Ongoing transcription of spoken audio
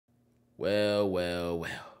Well.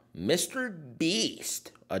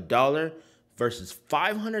 MrBeast, $1 versus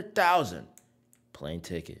 500,000. Plane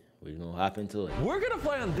ticket. We're gonna hop into it. We're gonna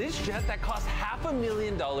fly on this jet that costs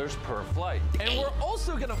 $500,000 per flight. And we're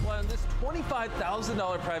also gonna fly on this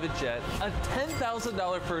 $25,000 private jet, a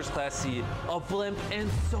 $10,000 first class seat, a blimp, and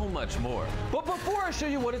so much more. But before I show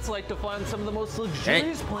you what it's like to fly on some of the most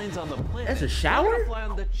luxurious planes on the planet, that's a shower? we're gonna fly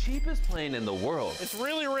on the cheapest plane in the world. It's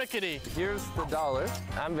really rickety. Here's the dollar.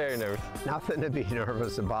 I'm very nervous. Nothing to be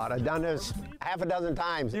nervous about. I've done this half a dozen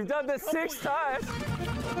times. You've done this 6 times.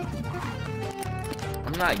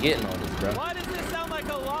 I'm not getting on this, bro. Why does this sound like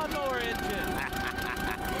a lawnmower engine?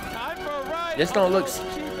 Time for a ride. This don't look.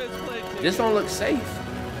 This don't look safe.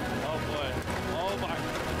 Oh boy.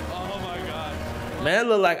 Oh my God. Man, it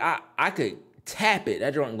look like I could tap it.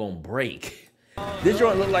 That joint gonna break. This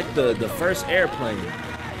joint look like the first airplane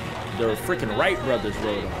the freaking Wright brothers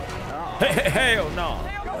rode on. Hell no.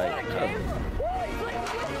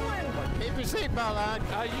 Keep your seatbelt on.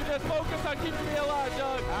 You just focus on keeping me alive,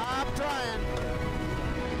 Doug. I'm trying.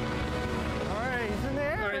 All right, he's in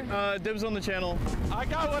there. All right, dibs on the channel. I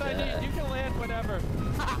got what I need. You can land whenever.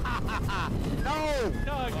 No.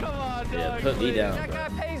 Doug, come on, Doug. Yeah, put me down. That guy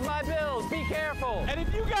pays my bills. Be careful. And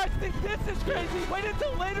if you guys think this is crazy, wait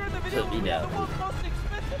until later in the video. Put me We have down. the most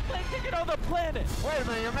expensive plane ticket on the planet. Wait a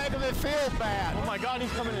minute, you're making me feel bad. Oh my God,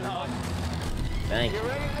 he's coming in hot. Thank You you.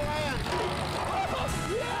 ready to land?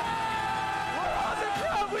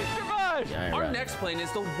 We survived! Yeah, Our right. next plane is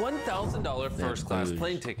the $1,000 first class huge.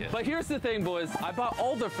 plane ticket. But here's the thing, boys. I bought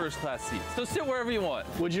all the first class seats, so sit wherever you want.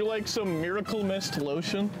 Would you like some Miracle Mist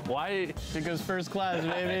lotion? Why? Because first class,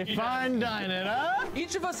 baby. Fine dining, huh?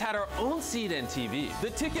 Each of us had our own seat and TV.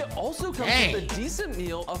 The ticket also comes with a decent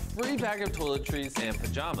meal, a free bag of toiletries, and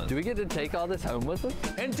pajamas. Do we get to take all this home with us?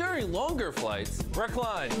 And during longer flights,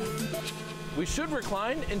 recline. We should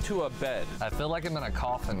recline into a bed. I feel like I'm in a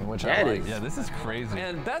coffin, which That I like. is- Yeah, this is crazy.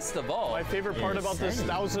 And best of all, My favorite part about this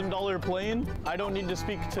 $1,000 plane, I don't need to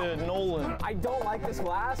speak to Nolan. I don't like this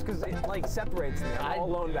glass because it like separates me. I'm all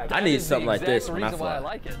alone back there. I need is the something like this exact when I reason why I fly.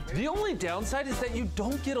 like it. The only downside is that you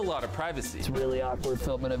don't get a lot of privacy. It's really awkward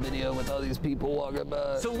filming a video with all these people walking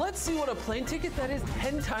by. So let's see what a plane ticket that is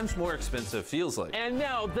 10 times more expensive feels like. And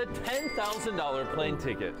now the $10,000 plane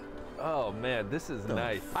ticket. Oh man, this is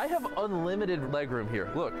nice. I have unlimited legroom here.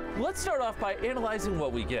 Look, let's start off by analyzing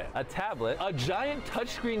what we get. A tablet, a giant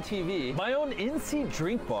touchscreen TV, my own in-seat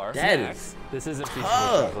drink bar, That snacks. is This isn't feasible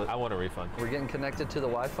tough. chocolate. I want a refund. We're getting connected to the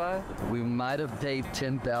Wi-Fi. We might have paid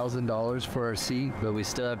 $10,000 for our seat, but we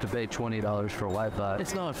still have to pay $20 for Wi-Fi.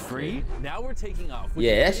 It's not free. Now we're taking off. which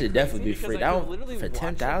Yeah, is that really should definitely be crazy free. because I That can one literally for watch it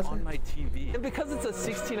 10,000? on my TV. And because it's a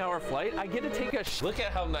 16-hour flight, I get to take a look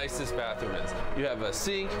at how nice this bathroom is. You have a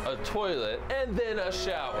sink, a toilet, and then a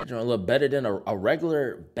shower. That joint look better than a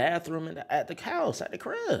regular bathroom at the house, at the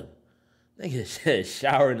crib. Nigga,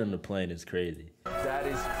 showering in the plane is crazy. That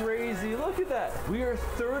is crazy. Look at that. We are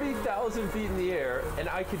 30,000 feet in the air, and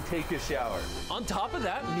I can take a shower. On top of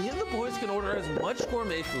that, me and the boys can order as much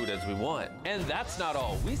gourmet food as we want. And that's not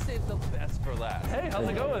all. We saved the best for last. Hey, how's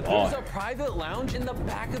it going? Oh. There's a private lounge in the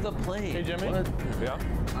back of the plane. Hey, Jimmy. What? Yeah.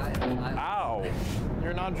 Ow.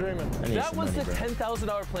 You're not dreaming. I need That some was money, the bro.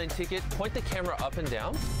 $10,000 plane ticket. Point the camera up and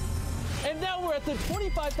down. And now we're at the I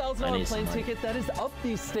 $25,000 need some plane money. ticket that is up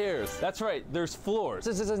these stairs. That's right, there's floors.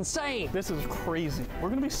 This is insane. This is crazy. We're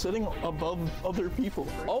gonna be sitting above other people.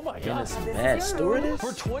 Oh my Getting God. some bad stewardess?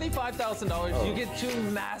 For $25,000, you get 2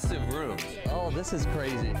 massive rooms. Oh, this is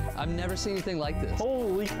crazy. I've never seen anything like this.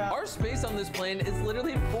 Holy cow. Our space on this plane is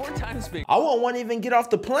literally 4 times bigger. I won't want to even get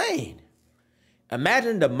off the plane.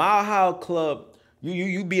 Imagine the Mile High Club.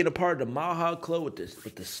 You being a part of the Mile High Club with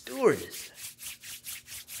the stewardess.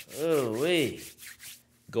 Oh wait.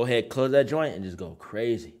 Go ahead, close that joint and just go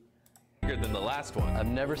crazy. Than the last one. I've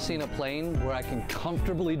never seen a plane where I can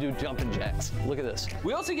comfortably do jumping jacks. Look at this.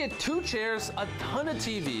 We also get 2 chairs, a ton of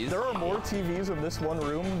TVs. There are more TVs in this one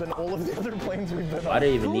room than all of the other planes we've been I on.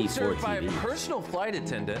 didn't even Food need 4 served by a TVs. personal flight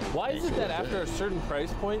attendant. Why is it that after a certain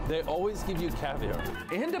price point, they always give you caviar?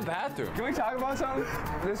 And a bathroom. Can we talk about something?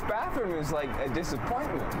 This bathroom is like a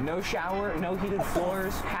disappointment. No shower, no heated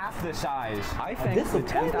floors, half the size. I think the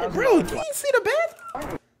Disappointment, $10,000 bro. Can you see the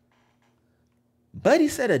bathroom? Buddy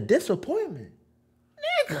said a disappointment.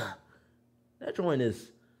 Nigga, that joint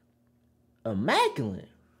is immaculate.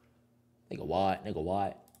 Nigga, what? Nigga,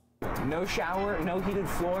 what? No shower, no heated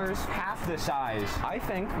floors, half the size. I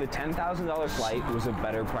think the $10,000 flight was a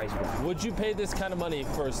better price point. Would you pay this kind of money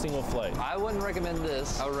for a single flight? I wouldn't recommend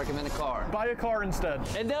this. I would recommend a car. Buy a car instead.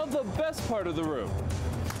 And now the best part of the room.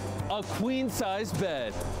 A queen-size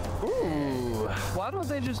bed. Ooh. Why don't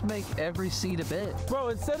they just make every seat a bed? Bro,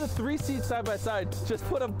 instead of 3 seats side by side, just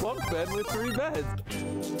put a bunk bed with 3 beds.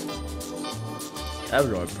 That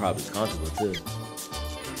would probably comfortable too.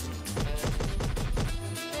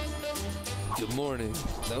 Good morning.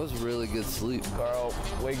 That was really good sleep. Carl,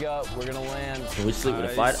 wake up. We're gonna land. Can we sleep with a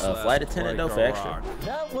flight attendant though for extra?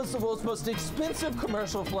 That was the world's most expensive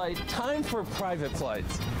commercial flight. Time for private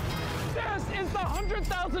flights. This is the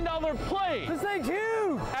 $100,000 plane. This thing's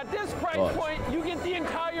huge. At this price point, you get the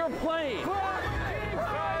entire plane.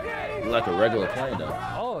 Like a regular plane though.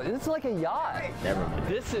 Oh, it's like a yacht. Never mind.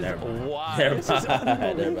 This is wild. Never This is mind.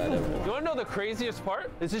 unbelievable. You want to know the craziest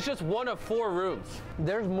part? This is just one of 4 rooms.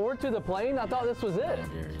 There's more to the plane? I thought this was it.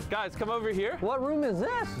 Guys, come over here. What room is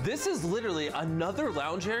this? This is literally another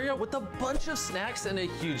lounge area with a bunch of snacks and a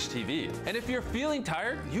huge TV. And if you're feeling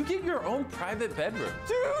tired, you get your own private bedroom.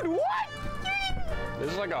 Dude, what?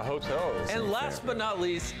 This is like a hotel. And last but not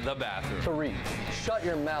least, the bathroom. Tariq, shut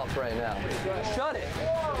your mouth right now. Shut it.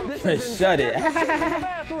 This is Shut it.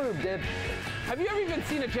 bathroom, dude. Have you ever even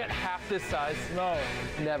seen a jet half this size? No.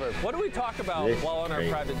 Never. What do we talk about This while on our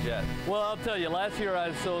crazy. private jet? Well, I'll tell you, last year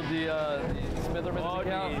I sold the Smitherman's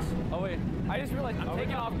account. geez. Oh, wait. I just realized I'm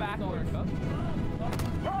taking off backwards.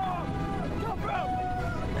 I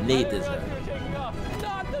need this guy. You're taking off.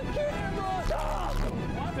 Not the camera! Stop!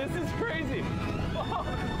 This is crazy.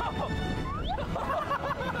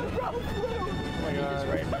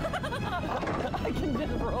 I can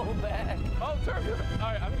just roll back. Oh, turbulent.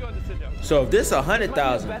 All right, I'm going to sit down. So if this Might be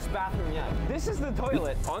 100,000, the best bathroom yet. This is the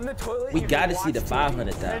toilet. On the toilet, we you gotta can see the watch TV.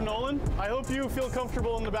 500,000. Hey, Nolan, I hope you feel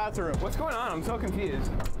comfortable in the bathroom. What's going on? I'm so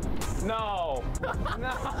confused. No.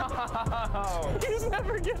 No. He's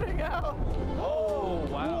never getting out. Oh,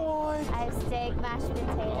 wow. I have steak, mashed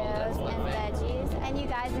potatoes, and veggies. And you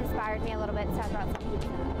guys inspired me a little bit, so I brought some pizza.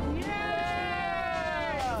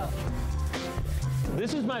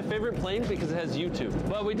 This is my favorite plane because it has YouTube.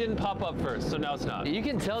 But we didn't pop up first, so now it's not. You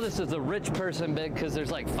can tell this is a rich person bed because there's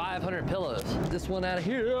like 500 pillows. This one out of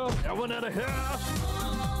here, that one out of here.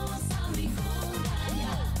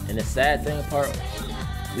 And the sad thing part,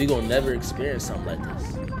 we gonna never experience something like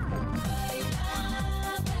this.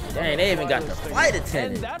 Dang, they even got the flight And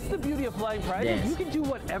attendant. that's the beauty of flying private. Yes. You can do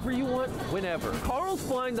whatever you want, whenever. Carl's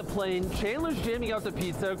flying the plane, Chandler's jamming out the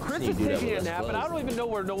pizza, Chris You is do that taking a with nap, us and I closed. don't even know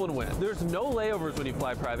where Nolan went. There's no layovers when you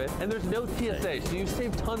fly private, and there's no TSA, so you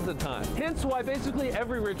save tons of time. Hence why basically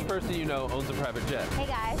every rich person you know owns a private jet. Hey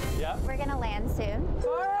guys, Yeah? we're gonna land soon.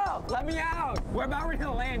 Carl, let me out. Where about we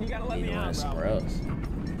gonna land? You gotta let me out, Somewhere else.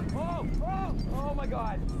 Oh my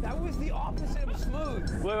God. That was the opposite of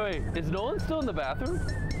smooth. Wait, is Nolan still in the bathroom?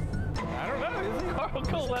 I don't know. Is he? Carl,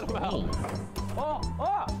 go let him out.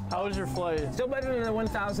 How was your flight? Still better than the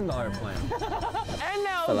 $1,000 plan. And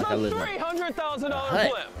now Felt like I the lived in a $300,000 hut.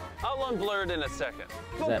 blimp. I'll unblur it in a second.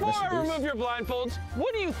 that Before I MrBeast? remove your blindfolds,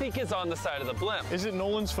 what do you think is on the side of the blimp? Is it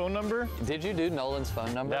Nolan's phone number? Did you do Nolan's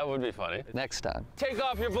phone number? That would be funny. Next time. Take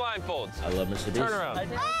off your blindfolds. I love Mr. Beast. Turn around.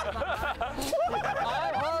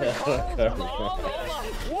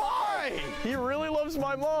 Why? He really loves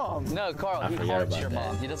my mom. No, Carl, he forgot hearts about your that.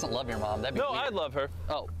 mom. He doesn't love your mom. That'd be No, weird. I love her.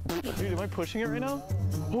 Oh, Dude, am I pushing it right now?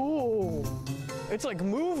 Oh, it's like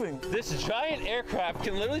moving. This giant aircraft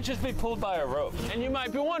can literally just be pulled by a rope. And you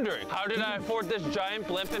might be wondering, how did I afford this giant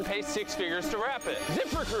blimp and pay 6 figures to wrap it?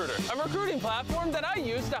 ZipRecruiter, a recruiting platform that I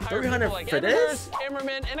use to hire 300 people like for editors, this?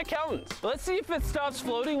 cameramen, and accountants. Let's see if it stops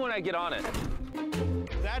floating when I get on it.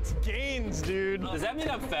 That's gains, dude. Does that mean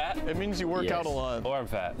I'm fat? It means you work Yes. out a lot. Or I'm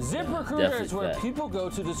fat. ZipRecruiter Definitely is where fat. people go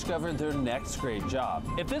to discover their next great job.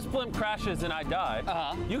 If this blimp crashes and I die,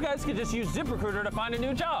 you guys can just use ZipRecruiter to find a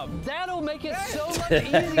new job. that'll make it so much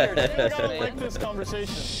easier. I Thanks, gotta like man. this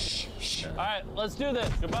conversation. All right, let's do this.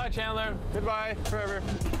 Goodbye, Chandler. Goodbye, forever.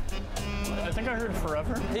 I think I heard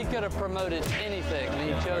forever. He could have promoted anything, and he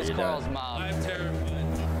chose you're Carl's done. mom. I'm terrified.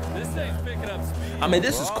 This thing's picking up speed. I mean,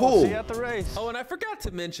 this is Well, cool. See you at the race. Oh, and I forgot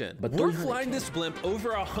to mention, But we're 300K. flying this blimp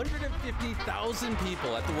over 150,000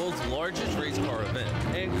 people at the world's largest race car event.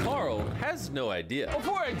 And Carl has no idea.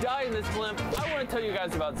 Before I die in this blimp, I want to tell you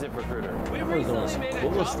guys about ZipRecruiter. We was recently doing made a some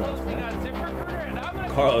cool job stuff. posting on ZipRecruiter, and I'm gonna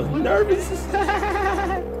Carl, nervous.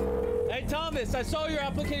 Hey, Thomas, I saw your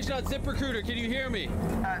application on ZipRecruiter. Can you hear me?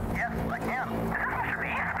 Yes, I can. Is this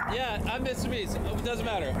MrBeast? Yeah, I'm MrBeast. It doesn't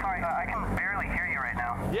matter. Sorry, I can barely hear you right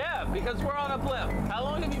now. Yeah, because we're on a blimp. How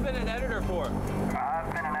long have you been an editor for?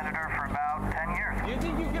 I've been an editor for about 10 years. Do you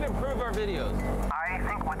think you can improve our videos? I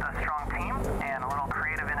think with a strong team and a little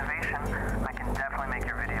creative innovation, I can definitely make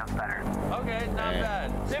your videos better. Okay, not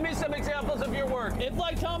bad. Send me some examples of your work. If,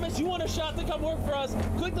 like Thomas, you want a shot to come work for us,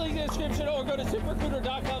 click the link in the description or go to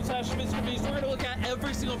supercruder.com/MrBeast. We're going to look at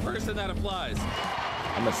every single person that applies.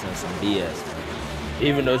 I'm gonna send some BS,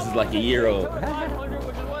 even though this is like a year old. 500,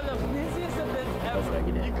 which is one of the busiest events ever.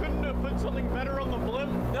 You couldn't have put something better on the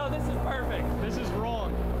blimp? No, this is perfect. This is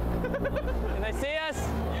wrong. Can they see us?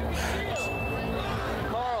 You can see us.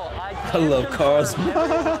 Carl, I love Carl's mom.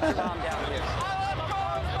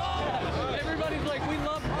 Everybody's like, we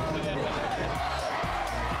love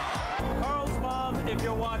Carl's mom. If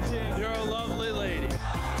you're watching, you're a lovely lady.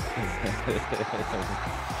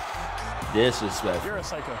 Disrespectful. You're a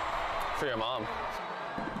psycho. For your mom.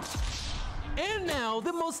 And now,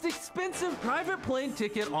 the most expensive private plane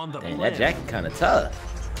ticket on the Dang, planet. that jacket kind of tough.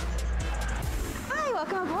 Hi,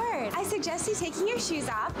 welcome aboard. I suggest you taking your shoes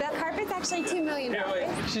off. The carpet's actually $2 million.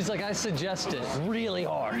 She's like, I suggest it really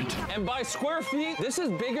hard. And by square feet, this is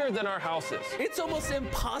bigger than our houses. It's almost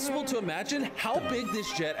impossible to imagine how big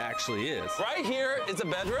this jet actually is. Right here is a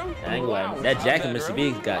bedroom. I ain't gonna lie, that jacket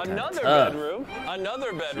MrBeast got kind of Another tough. bedroom.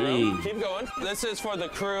 Another bedroom. Jeez. Keep going. This is for the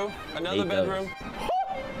crew. Another Eight bedroom.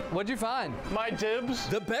 What'd you find? My dibs.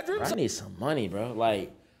 The bedrooms. I need some money, bro.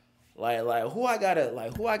 Like who I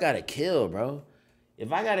gotta kill, bro?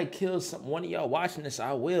 If I gotta kill one of y'all watching this,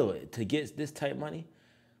 I will to get this type money.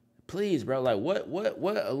 Please, bro. Like what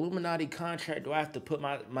Illuminati contract do I have to put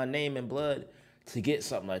my name in blood to get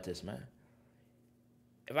something like this, man?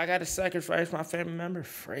 If I gotta sacrifice my family member,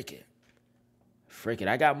 freak it. Freak it.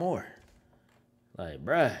 I got more. Like,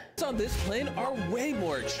 bruh. On this plane are way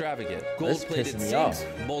more extravagant. That's Gold-plated pissing me off. seats,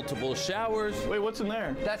 multiple showers. Wait, what's in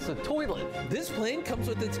there? That's the toilet. This plane comes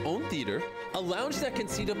with its own theater, a lounge that can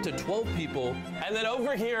seat up to 12 people, and then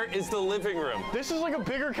over here is the living room. This is like a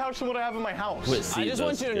bigger couch than what I have in my house. I just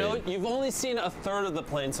want you to know, you've only seen a third of the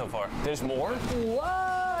plane so far. There's more? What?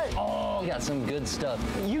 Oh, got some good stuff.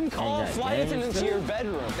 You can call a got flight games attendant too? to your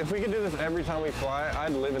bedroom. If we could do this every time we fly,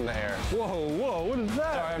 I'd live in the air. Whoa, what is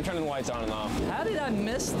that? Sorry, I'm turning the lights on and off. How did I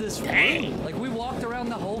miss this plane? Like, we walked around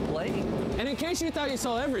the whole plane. And in case you thought you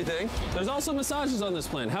saw everything, there's also massages on this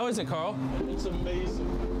plane. How is it, Carl? It's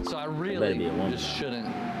amazing. So I Better really be a woman. just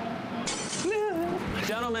shouldn't.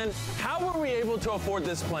 Gentlemen, how were we able to afford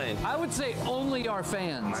this plane? I would say only our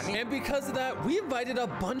fans. And because of that, we invited a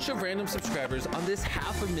bunch of random subscribers on this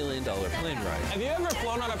 $500,000 plane ride. Have you ever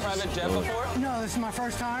flown on a private jet before? No, this is my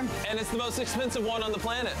first time. And it's the most expensive one on the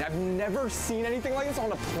planet. I've never seen anything like this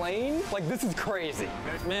on a plane. Like, this is crazy.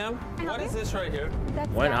 Ma'am, what is this right here?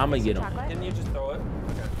 When I'ma get 'em? Can you just throw it?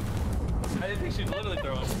 Okay. I didn't think she'd literally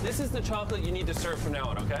throw it. This is the chocolate you need to serve from now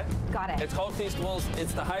on, okay? Got it. It's called Feastables.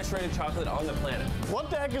 It's the highest rated chocolate on the planet. What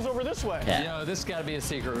the heck is over this way? Yeah. Yo, this has got to be a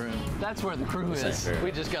secret room. That's where the crew This is. ain't fair.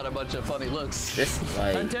 We just got a bunch of funny looks. This is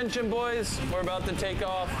like, Attention, boys. We're about to take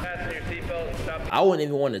off. Fasten your seatbelt. Stop. I wouldn't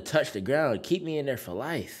even want to touch the ground. Keep me in there for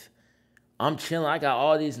life. I'm chilling. I got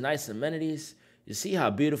all these nice amenities. You see how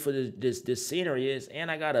beautiful this scenery is, and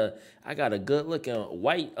I got a good looking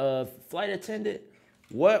white flight attendant.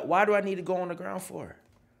 Why do I need to go on the ground for?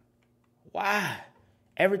 Why?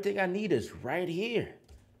 Everything I need is right here.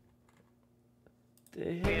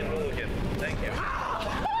 Thank you.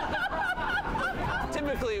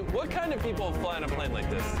 Typically, what kind of people fly on a plane like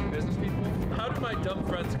this? Business people? How do my dumb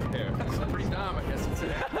friends compare? That's pretty dumb, I guess it's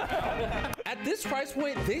At this price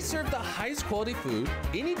point, they serve the highest quality food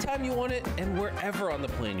anytime you want it and wherever on the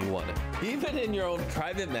plane you want it. Even in your own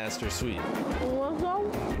private master suite.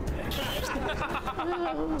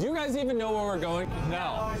 Do you guys even know where we're going?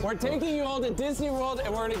 No. We're taking you all to Disney World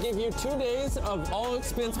and we're gonna give you 2 days of all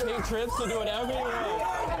expense paid trips to do whatever you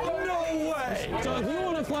want. No way! So if you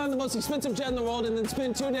want to fly on the most expensive jet in the world and then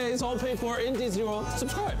spend 2 days all paid for in Disney World,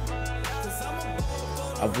 subscribe.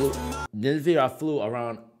 This video I flew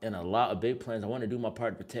around in a lot of big planes. I want to do my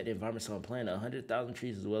part to protect the environment, so I'm planting 100,000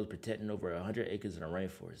 trees as well as protecting over 100 acres in a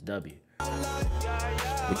rainforest. W.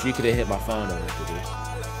 But you could have hit my phone on this video.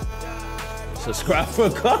 Subscribe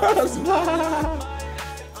for Carlos.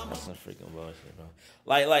 That's some freaking bullshit, bro.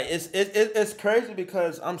 Like it's crazy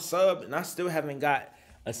because I'm subbed and I still haven't got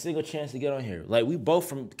a single chance to get on here. Like, we both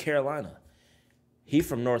from Carolina. He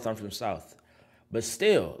from North, I'm from South. But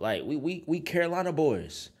still, like, we Carolina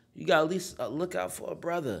boys. You got at least look out for a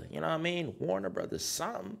brother. You know what I mean? Warn a brother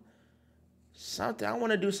something. Something. I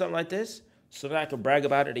want to do something like this so that I can brag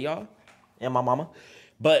about it to y'all and my mama.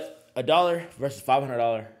 But $1 versus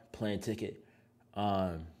 $500 plane ticket.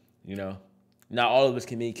 You know, not all of us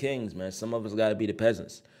can be kings, man. Some of us got to be the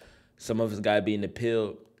peasants. Some of us got to be in the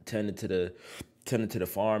field tending to the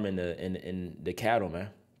farm and the cattle, man.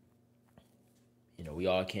 You know, we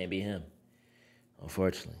all can't be him.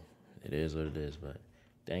 Unfortunately, it is what it is, but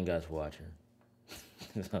thank God for watching.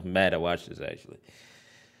 I'm mad I watched this, actually.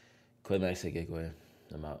 Climax, go ahead.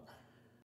 I'm out.